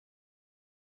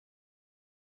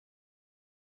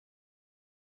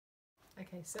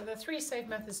Okay, so there are 3 safe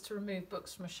methods to remove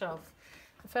books from a shelf.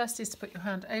 The first is to put your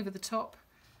hand over the top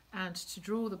and to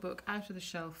draw the book out of the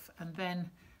shelf, and then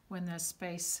when there's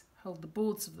space, hold the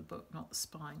boards of the book, not the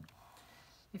spine.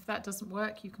 If that doesn't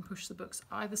work, you can push the books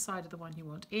either side of the one you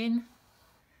want in,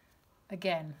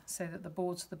 again, so that the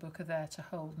boards of the book are there to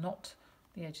hold, not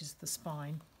the edges of the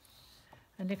spine.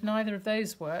 And if neither of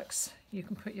those works, you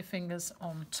can put your fingers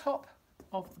on top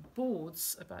of the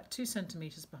boards about 2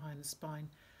 centimetres behind the spine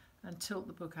and tilt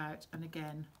the book out, and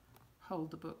again hold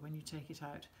the book when you take it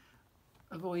out,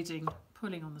 avoiding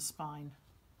pulling on the spine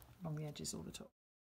along the edges or the top.